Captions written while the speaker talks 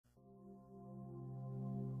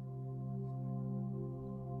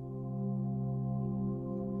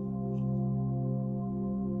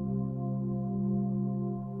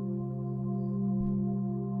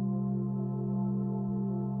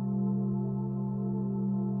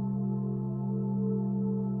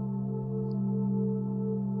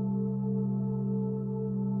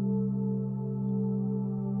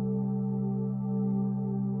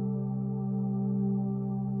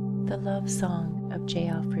love song of J.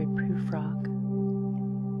 Alfred Prufrock.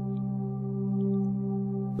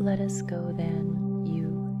 Let us go then,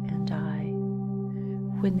 you and I,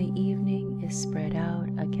 when the evening is spread out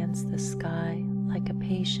against the sky like a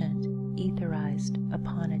patient etherized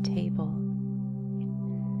upon a table.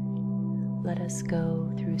 Let us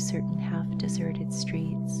go through certain half-deserted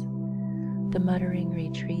streets, the muttering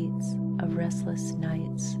retreats of restless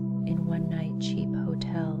nights in one-night cheap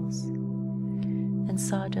hotels, and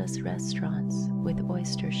sawdust restaurants with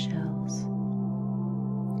oyster shells.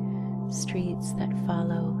 Streets that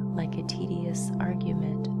follow like a tedious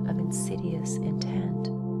argument of insidious intent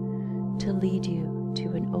to lead you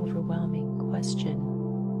to an overwhelming question.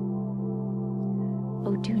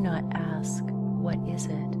 Oh, do not ask, what is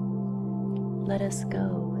it? Let us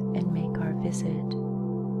go and make our visit.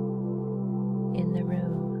 In the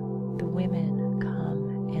room, the women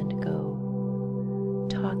come and go,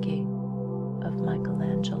 talking of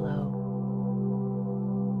Michelangelo.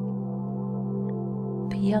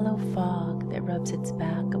 The yellow fog that rubs its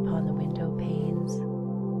back upon the window panes,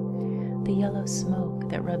 the yellow smoke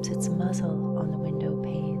that rubs its muzzle on the window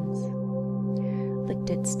panes,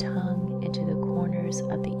 licked its tongue into the corners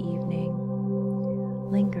of the evening,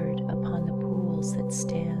 lingered upon the pools that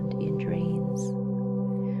stand in drains,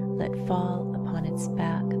 let fall upon its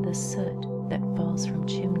back the soot that falls from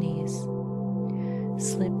chimneys,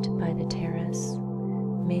 slipped by the terrace,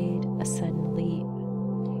 made a sudden leap,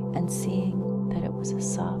 and seeing that it was a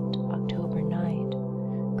soft October night,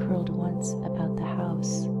 curled once about the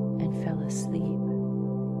house and fell asleep.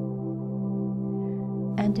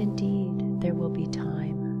 And indeed there will be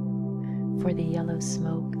time for the yellow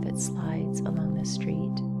smoke that slides along the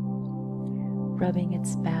street, rubbing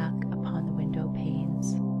its back upon the window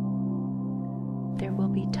panes. There will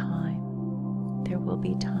be time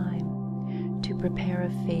to prepare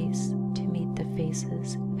a face to meet the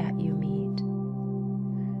faces that you meet.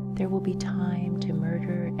 There will be time to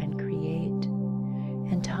murder and create,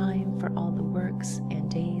 and time for all the works and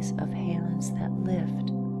days of hands that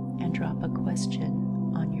lift and drop a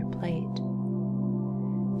question on your plate.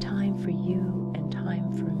 Time for you and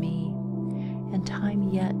time for me, and time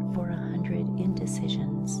yet for 100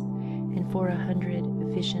 indecisions, and for 100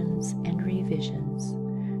 visions and revisions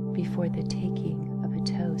before the taking of a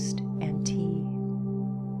toast and tea.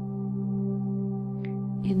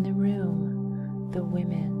 In the room, the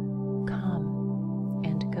women come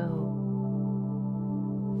and go,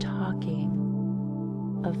 talking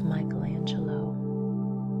of Michelangelo.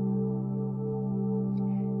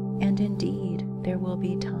 And indeed, there will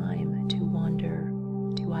be time to wonder,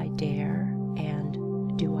 do I dare, and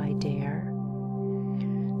do I dare?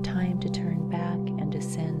 Time to turn back and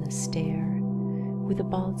descend the stair with a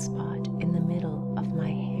bald spot in the middle of my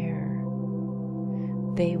hair.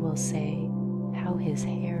 They will say, how his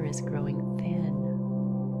hair is growing thin.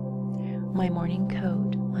 My morning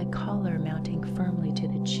coat, my collar mounting firmly to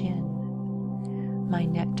the chin, my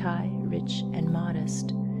necktie rich and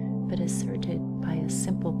modest, but asserted by a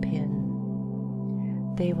simple pin.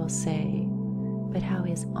 They will say, but how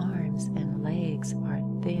his arms and legs are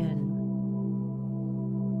thin.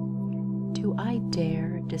 Do I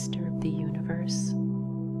dare disturb the universe?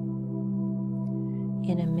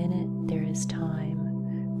 In a minute there is time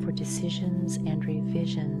for decisions and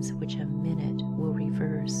revisions which a minute will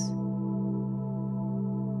reverse.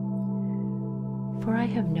 For I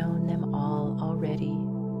have known them all already,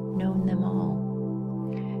 known them all,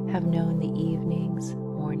 have known the evenings,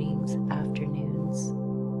 mornings, afternoons.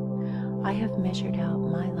 I have measured out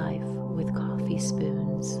my life with coffee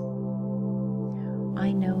spoons.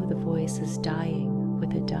 I know the voice is dying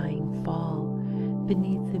with a dying fall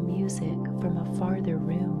beneath the music from a farther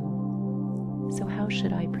room. So how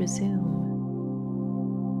should I presume?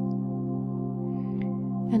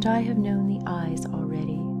 And I have known the eyes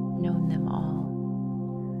already, known them all.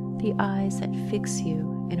 The eyes that fix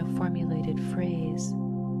you in a formulated phrase.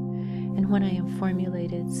 And when I am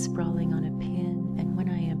formulated, sprawling on a pin, and when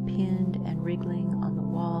I am pinned and wriggling on the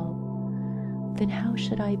wall, then how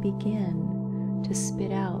should I begin to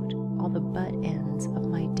spit out all the butt ends of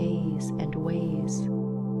my days and ways?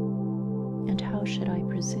 And how should I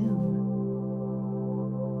presume?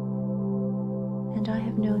 And I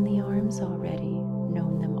have known the arms already,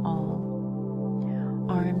 known them all.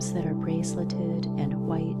 Arms that are braceleted and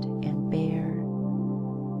white and bare,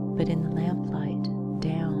 but in the lamplight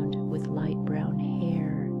downed with light brown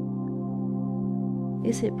hair.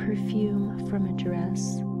 Is it perfume from a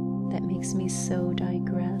dress that makes me so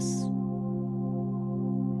digress?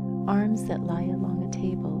 Arms that lie along a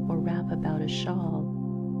table or wrap about a shawl.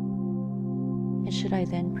 And should I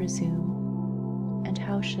then presume? And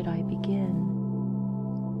how should I begin?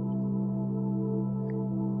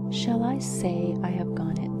 Shall I say I have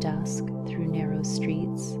gone at dusk through narrow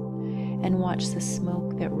streets and watched the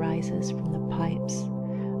smoke that rises from the pipes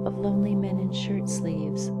of lonely men in shirt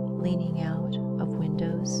sleeves leaning out of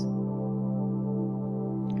windows?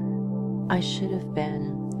 I should have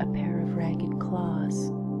been a pair of ragged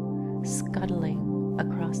claws scuttling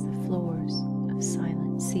across the floors of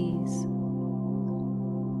silent seas.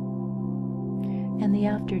 And the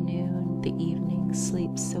afternoon, the evening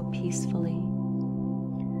sleeps so peacefully,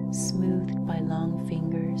 smoothed by long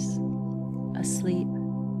fingers, asleep,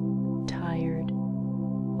 tired,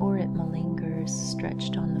 or it malingers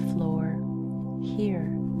stretched on the floor, here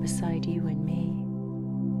beside you and me.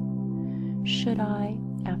 Should I,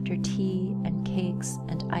 after tea and cakes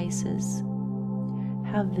and ices,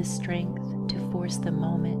 have the strength to force the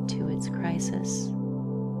moment to its crisis?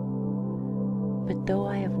 But though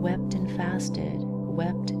I have wept and fasted,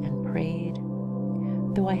 wept and prayed,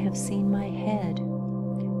 though I have seen my head,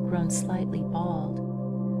 grown slightly bald,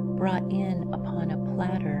 brought in upon a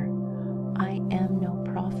platter, I am no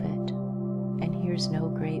prophet, and here's no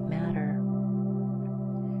great matter.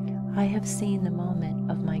 I have seen the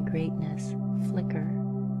moment of my greatness flicker,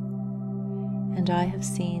 and I have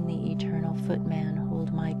seen the eternal footman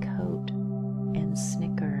hold my coat and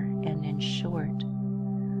snicker, and in short,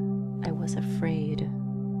 I was afraid.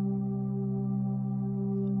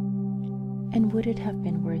 And would it have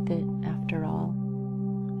been worth it after all?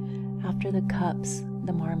 After the cups,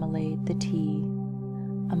 the marmalade, the tea,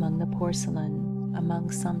 among the porcelain,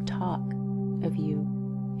 among some talk of you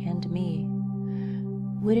and me,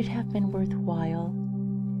 would it have been worthwhile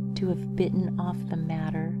to have bitten off the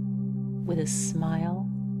matter with a smile,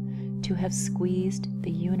 to have squeezed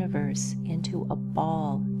the universe into a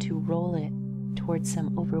ball, to roll it towards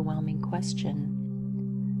some overwhelming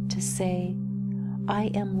question, to say,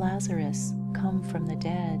 I am Lazarus, come from the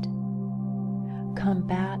dead, come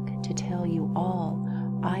back to tell you all,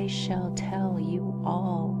 I shall tell you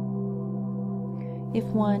all. If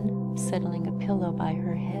one, settling a pillow by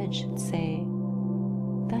her head, should say,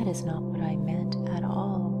 that is not what I meant at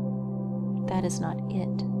all, that is not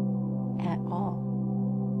it at all.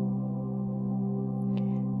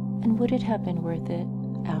 And would it have been worth it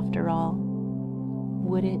after all?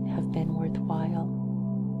 Would it have been worthwhile?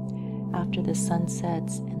 After the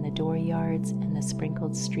sunsets and the dooryards and the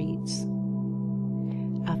sprinkled streets,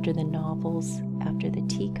 after the novels, after the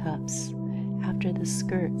teacups, after the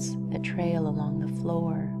skirts that trail along the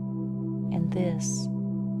floor, and this,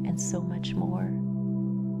 and so much more.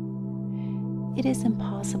 It is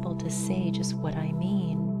impossible to say just what I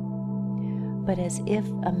mean, but as if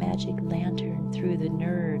a magic lantern threw the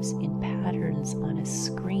nerves in patterns on a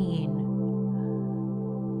screen,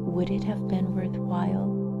 would it have been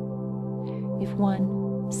worthwhile if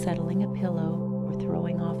one, settling a pillow or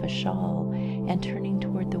throwing off a shawl and turning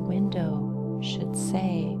toward the window, should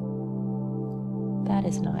say, that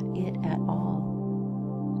is not it at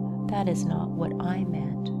all, that is not what I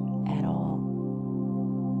meant at all.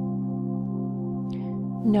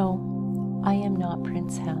 No, I am not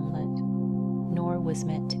Prince Hamlet, nor was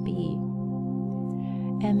meant to be.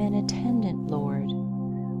 Am an attendant lord,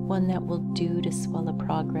 one that will do to swell a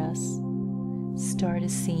progress, start a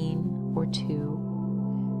scene or two,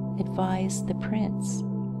 advise the prince,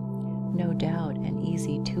 no doubt an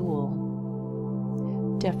easy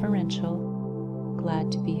tool, deferential,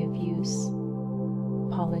 glad to be of use,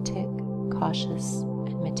 politic, cautious,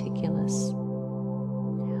 and meticulous,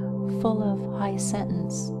 full of high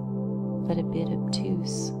sentence, but a bit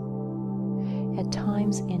obtuse, at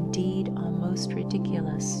times indeed almost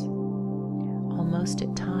ridiculous, almost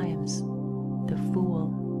at times the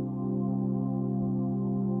fool.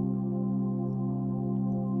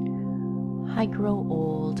 I grow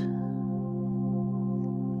old,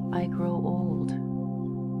 I grow old.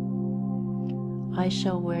 I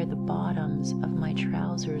shall wear the bottoms of my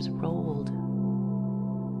trousers rolled.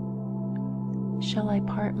 Shall I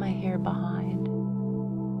part my hair behind?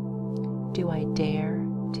 Do I dare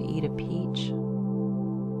to eat a peach?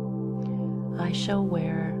 I shall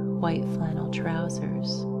wear white flannel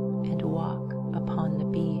trousers and walk upon the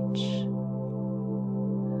beach.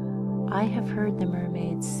 I have heard the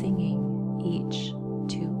mermaids singing each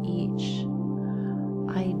to each.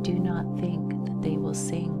 I do not think that they will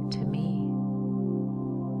sing to me.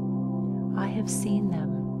 I have seen them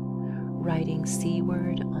riding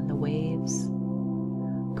seaward on the waves,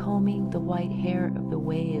 combing the white hair of the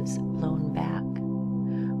waves blown back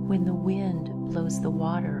when the wind blows the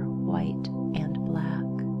water white and black.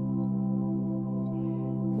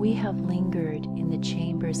 We have lingered in the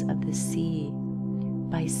chambers of the sea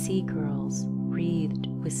by sea girls wreathed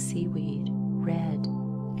with seaweed, red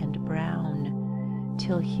and brown, till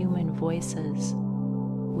till human voices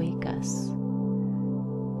wake us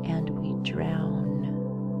and we drown.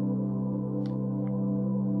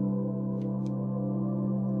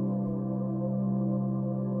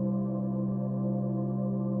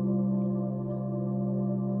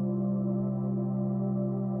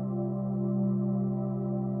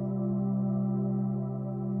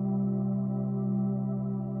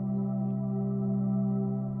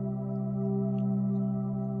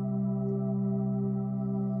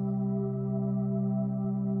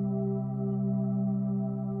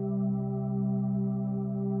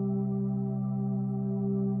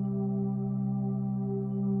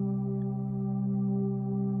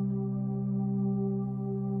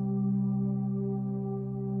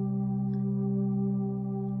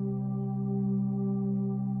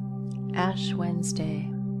 Ash Wednesday.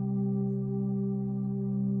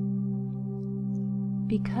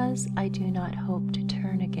 Because I do not hope to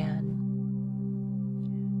turn again,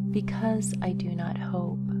 because I do not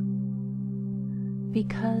hope,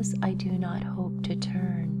 because I do not hope to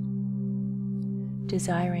turn,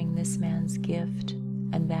 desiring this man's gift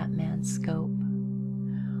and that man's scope,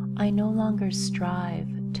 I no longer strive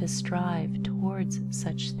towards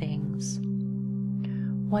such things.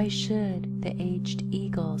 Why should the aged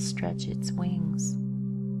eagle stretch its wings?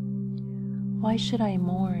 Why should I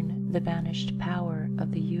mourn the vanished power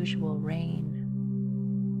of the usual rain?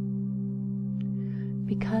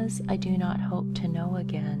 Because I do not hope to know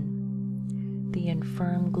again the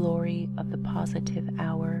infirm glory of the positive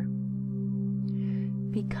hour.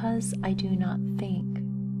 Because I do not think,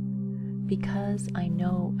 because I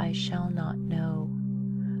know I shall not know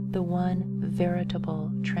the one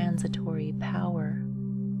veritable transitory power.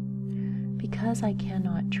 Because I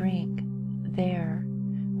cannot drink there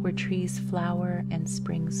where trees flower and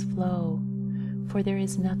springs flow, for there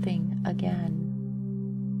is nothing again.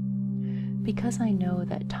 Because I know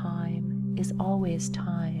that time is always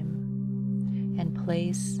time, and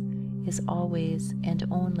place is always and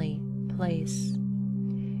only place,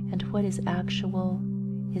 and what is actual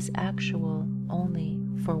only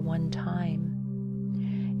for one time,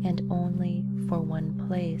 and only for one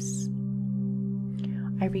place.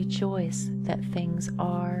 I rejoice that things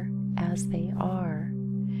are as they are,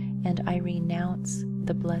 and I renounce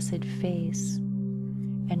the blessed face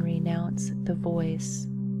and renounce the voice,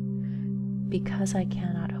 because I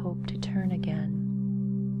cannot hope to turn again.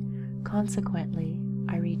 Consequently,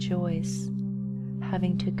 I rejoice,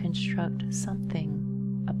 having to construct something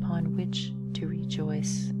upon which to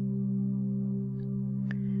rejoice.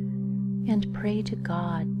 And pray to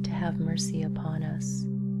God to have mercy upon us,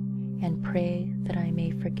 and pray that I may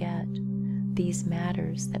forget these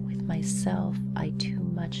matters that with myself I too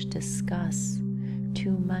much discuss,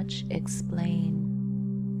 too much explain.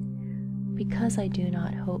 Because I do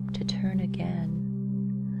not hope to turn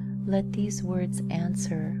again, let these words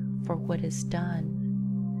answer for what is done,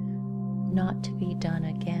 not to be done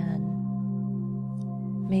again.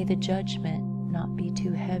 May the judgment not be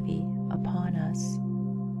too heavy upon us.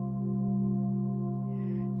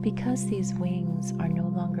 Because these wings are no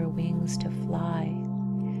longer wings to fly,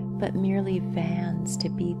 but merely vans to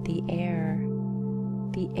beat the air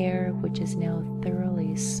which is now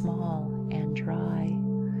thoroughly small and dry,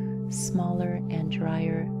 smaller and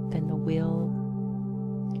drier than the will.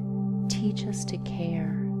 Teach us to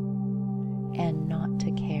care and not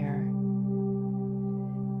to care.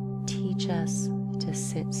 Teach us to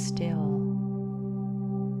sit still.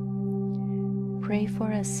 Pray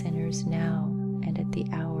for us sinners now and at the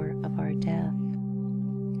hour of our death.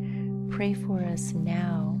 Pray for us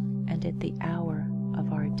now and at the hour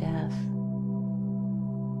of our death.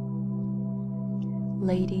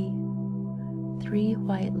 Lady, 3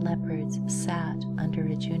 white leopards sat under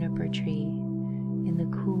a juniper tree in the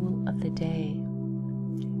cool of the day,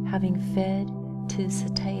 having fed to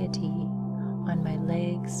satiety on my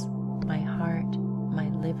legs, my heart, my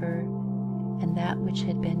liver, and that which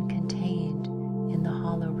had been contained in the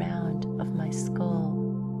hollow round of my skull.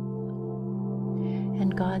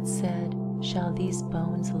 And God said, "Shall these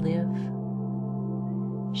bones live?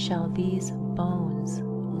 Shall these bones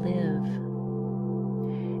live?"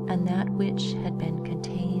 And that which had been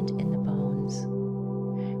contained in the bones,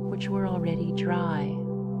 which were already dry,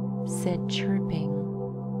 said, chirping,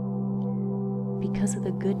 "Because of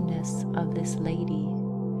the goodness of this lady,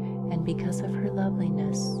 and because of her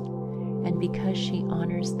loveliness, and because she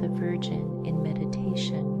honors the Virgin in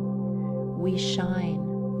meditation, we shine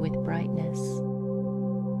with brightness.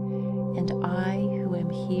 And I, who am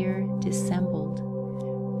here dissembled,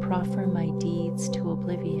 proffer my deeds to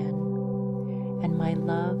oblivion, and my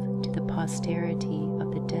love to the posterity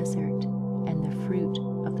of the desert and the fruit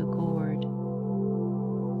of the gourd.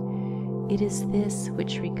 It is this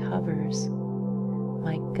which recovers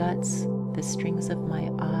my guts, the strings of my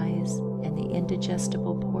eyes, and the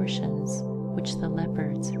indigestible portions which the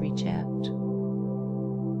leopards reject.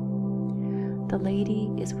 The lady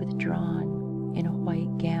is withdrawn in a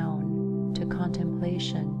white gown to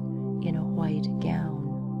contemplation in a white gown.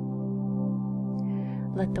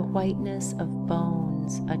 Let the whiteness of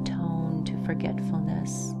bones atone to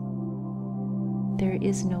forgetfulness. There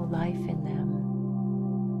is no life in them.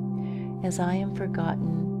 As I am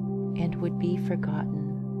forgotten and would be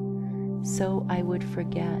forgotten, so I would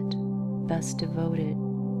forget, thus devoted,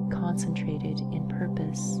 concentrated in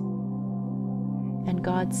purpose. And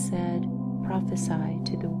God said, prophesy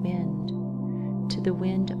to the wind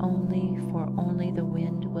only, for only the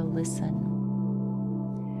wind will listen.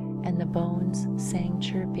 And the bones sang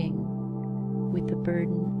chirping with the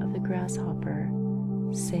burden of the grasshopper,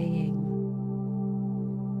 saying,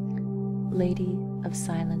 Lady of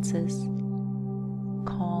silences,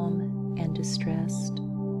 calm and distressed,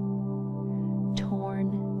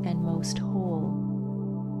 torn and most whole,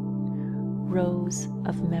 rose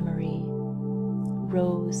of memory,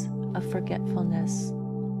 rose of forgetfulness,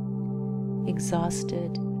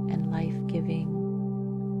 exhausted and life-giving,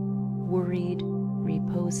 worried,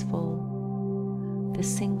 reposeful, the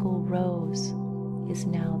single rose is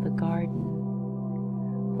now the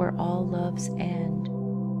garden, where all loves end,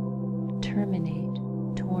 terminate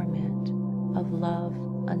torment of love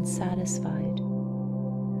unsatisfied,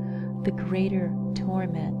 the greater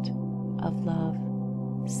torment of love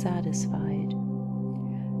satisfied,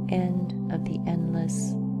 end of the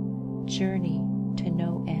endless journey to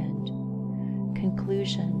no end,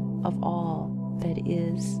 conclusion of all that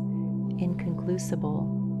is inconclusible,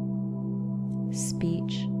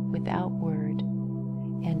 speech without word,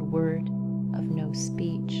 and word of no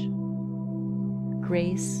speech.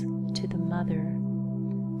 Grace to the mother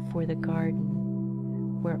for the garden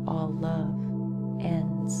where all love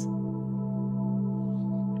ends.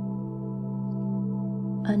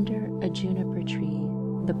 Under a juniper tree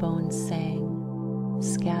the bones sang,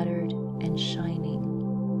 scattered and shining.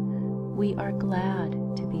 We are glad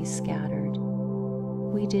to be scattered.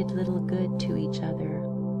 We did little good to each other.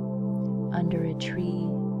 Under a tree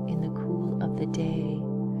in the cool of the day,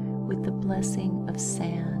 with the blessing of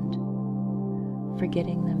sand,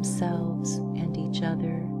 forgetting themselves and each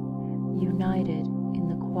other, united in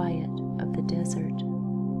the quiet of the desert.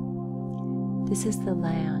 This is the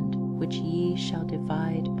land which ye shall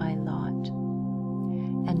divide by lot,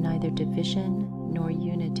 and neither division nor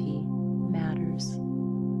unity matters.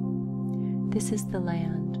 This is the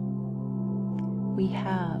land. We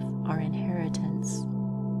have our inheritance.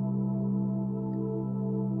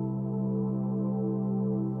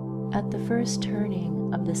 At the first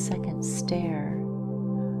turning of the second stair,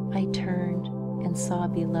 I turned and saw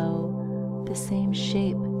below the same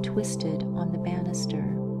shape twisted on the banister,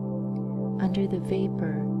 under the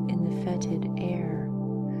vapor in the fetid air,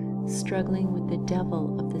 struggling with the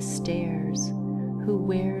devil of the stairs, who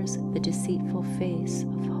wears the deceitful face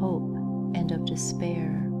of hope and of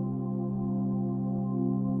despair.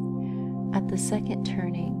 At the second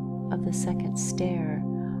turning of the second stair,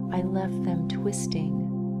 I left them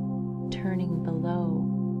twisting, turning below.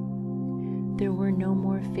 There were no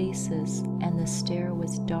more faces, and the stair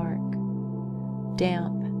was dark,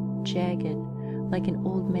 damp, jagged, like an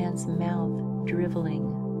old man's mouth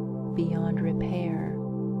driveling beyond repair,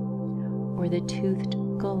 or the toothed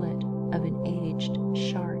gullet of an aged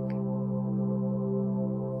shark.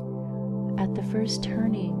 At the first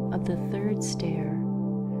turning of the third stair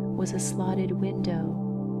was a slotted window,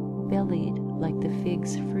 bellied like the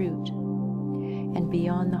fig's fruit, and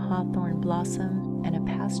beyond the hawthorn blossom and a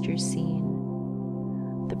pasture scene,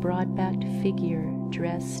 the broad-backed figure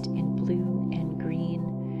dressed in blue and green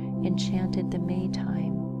enchanted the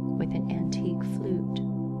Maytime with an antique flute.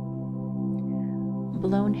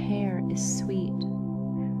 Blown hair is sweet,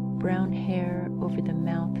 brown hair over the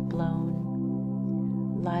mouth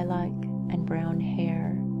blown, lilac and brown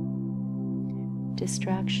hair.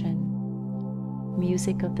 Distraction,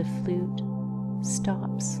 music of the flute,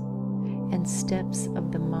 stops, and steps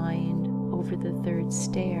of the mind over the third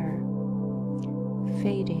stair,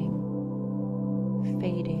 fading,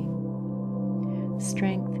 fading,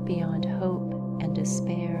 strength beyond hope and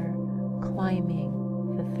despair, climbing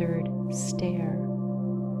the third stair.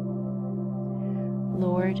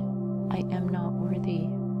 Lord, I am not worthy.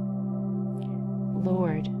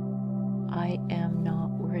 Lord, I am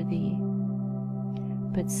not worthy,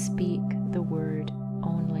 but speak the word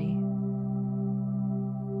only.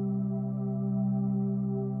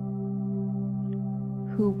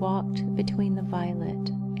 Who walked between the violet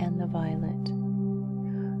and the violet,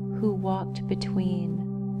 who walked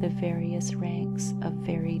between the various ranks of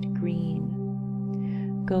varied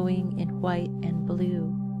green, going in white and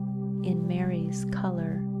blue, in Mary's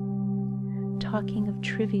color, talking of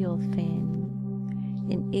trivial thing,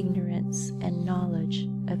 in ignorance and knowledge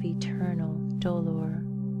of eternal dolor.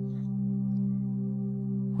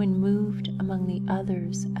 When moved among the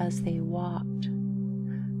others as they walked,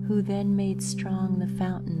 who then made strong the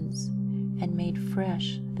fountains and made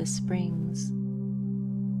fresh the springs,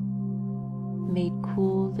 made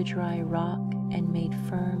cool the dry rock and made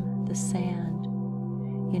firm the sand,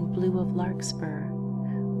 in blue of larkspur,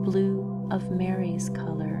 blue of Mary's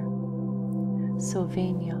color,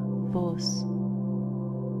 Sovenia vos.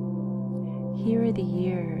 Here are the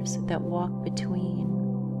years that walk between,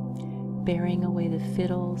 bearing away the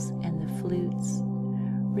fiddles and the flutes,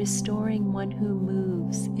 restoring one who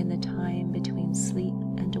moves in the time between sleep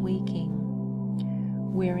and waking,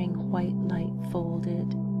 wearing white light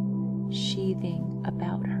folded, sheathing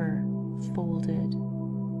about her folded.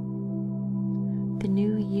 The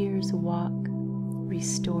new years walk,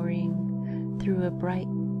 restoring through a bright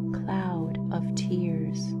cloud of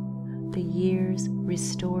tears, the years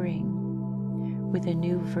restoring with a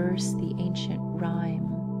new verse the ancient rhyme.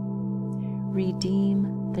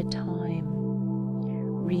 Redeem the time,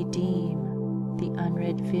 redeem the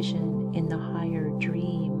unread vision in the higher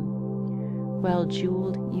dream, while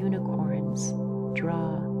jeweled unicorns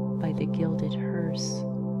draw by the gilded hearse.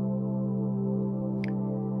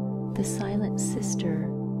 The silent sister,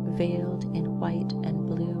 veiled in white and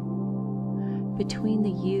blue, between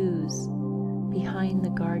the yews, behind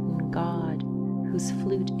the garden god, whose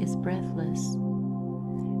flute is breathless,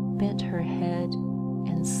 bent her head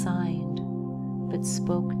and signed, but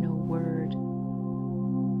spoke no word.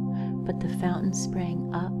 But the fountain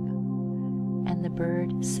sprang up, and the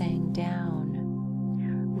bird sang down,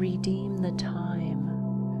 redeem the time,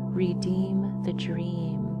 redeem the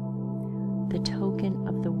dream, the token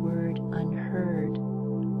of the word unheard,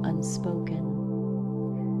 unspoken,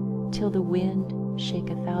 till the wind shake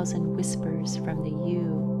 1,000 whispers from the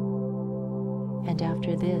yew, and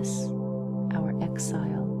after this, our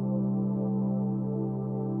exile.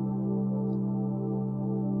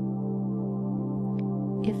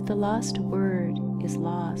 If the lost word is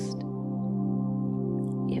lost,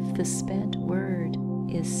 if the spent word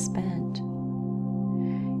is spent,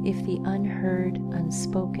 if the unheard,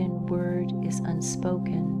 unspoken word is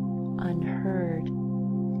unspoken, unheard,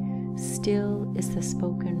 still is the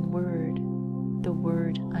spoken word, the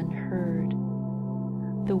word unheard,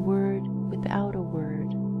 the word without a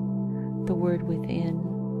word, the word within,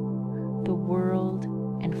 the world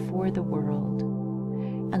and for the world,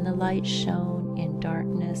 and the light shone in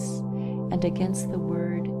darkness, and against the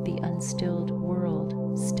word the unstilled world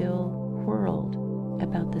still whirled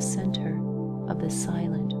about the center of the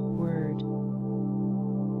silent word.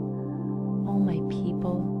 O my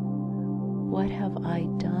people, what have I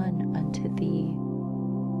done unto thee?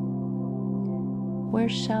 Where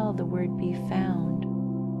shall the word be found?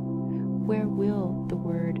 Where will the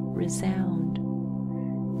word resound?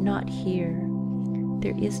 Not here.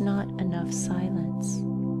 There is not enough silence.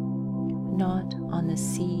 Not on the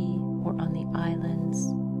sea or on the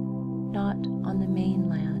islands, not on the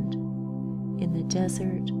mainland, in the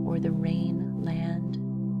desert or the rain land.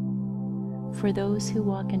 For those who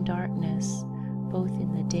walk in darkness, both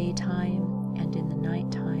in the daytime and in the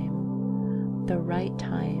nighttime, the right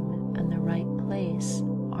time and the right place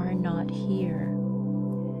are not here.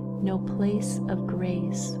 No place of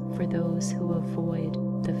grace for those who avoid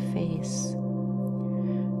the face.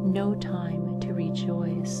 No time to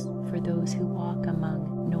rejoice for those who walk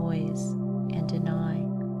among noise and deny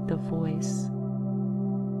the voice.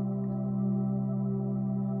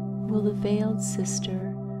 Will the veiled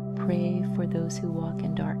sister pray for those who walk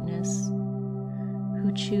in darkness,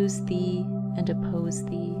 who choose thee and oppose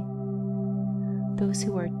thee, those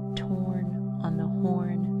who are torn on the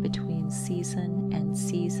horn between season and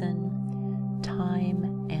season,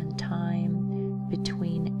 time and time,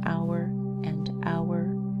 between hour and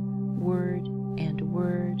hour, word and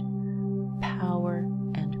word, power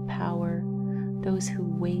and power, those who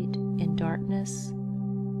wait in darkness?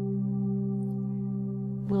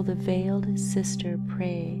 Will the veiled sister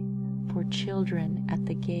pray for children at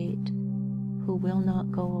the gate who will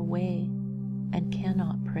not go away and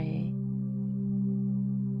cannot pray?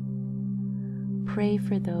 Pray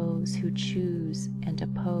for those who choose and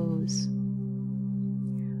oppose.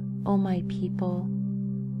 O my people,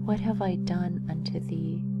 what have I done unto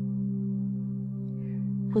thee?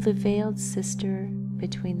 Will the veiled sister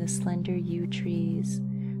between the slender yew trees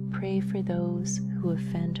pray for those who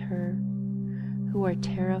offend her, who are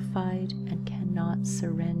terrified and cannot not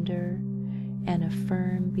surrender, and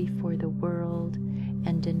affirm before the world,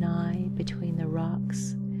 and deny between the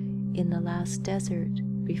rocks, in the last desert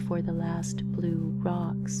before the last blue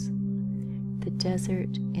rocks, the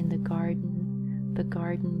desert in the garden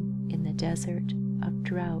in the desert of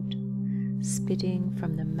drought, spitting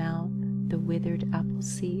from the mouth the withered apple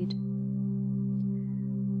seed.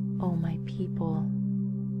 O my people,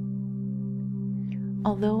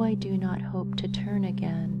 although I do not hope to turn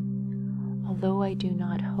again, although I do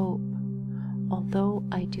not hope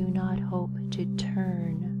to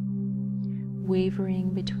turn,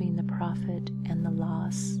 wavering between the profit and the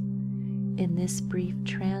loss, in this brief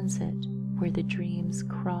transit where the dreams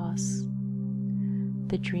cross,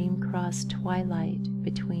 the dream-crossed twilight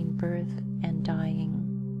between birth and dying.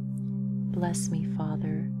 Bless me,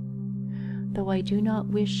 Father, though I do not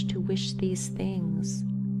wish to wish these things.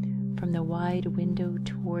 From the wide window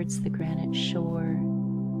towards the granite shore,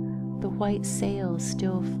 the white sails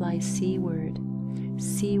still fly seaward,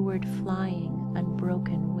 seaward flying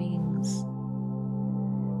unbroken wings.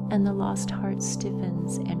 And the lost heart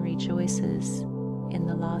stiffens and rejoices in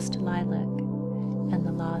the lost lilac and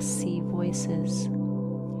the lost sea voices,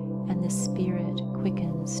 and the spirit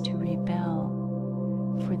quickens to rebel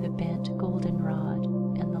for the bent goldenrod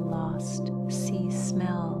and the lost sea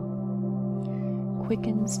smell,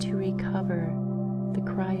 quickens to recover the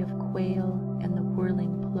cry of quail and the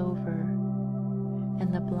whirling plover,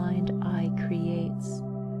 and the blind eye creates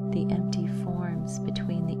the empty forms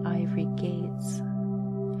between the ivory gates,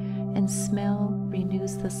 and smell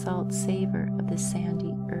renews the salt savor of the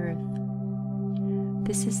sandy earth.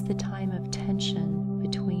 This is the time of tension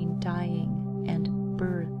between dying and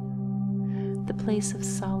birth, the place of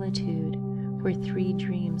solitude where three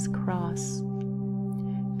dreams cross,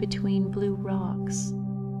 between blue rocks.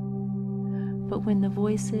 But when the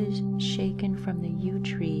voices shaken from the yew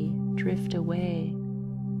tree drift away,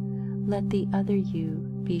 let the other yew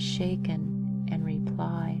be shaken and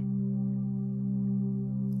reply.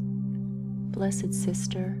 Blessed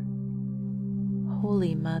Sister,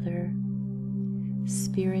 Holy Mother,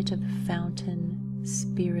 Spirit of the fountain,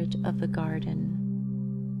 Spirit of the garden,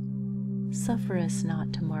 suffer us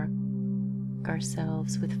not to mark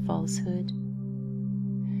ourselves with falsehood.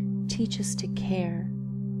 Teach us to care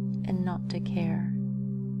and not to care.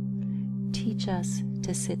 Teach us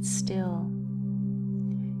to sit still,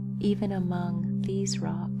 even among these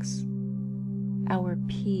rocks, our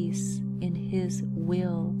peace in His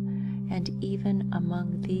will, and even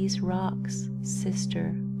among these rocks,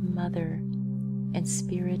 Sister, Mother, and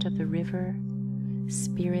Spirit of the river,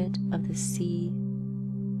 Spirit of the sea,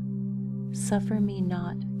 suffer me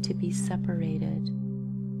not to be separated,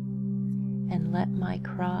 and let my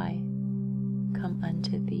cry come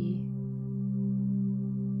unto Thee.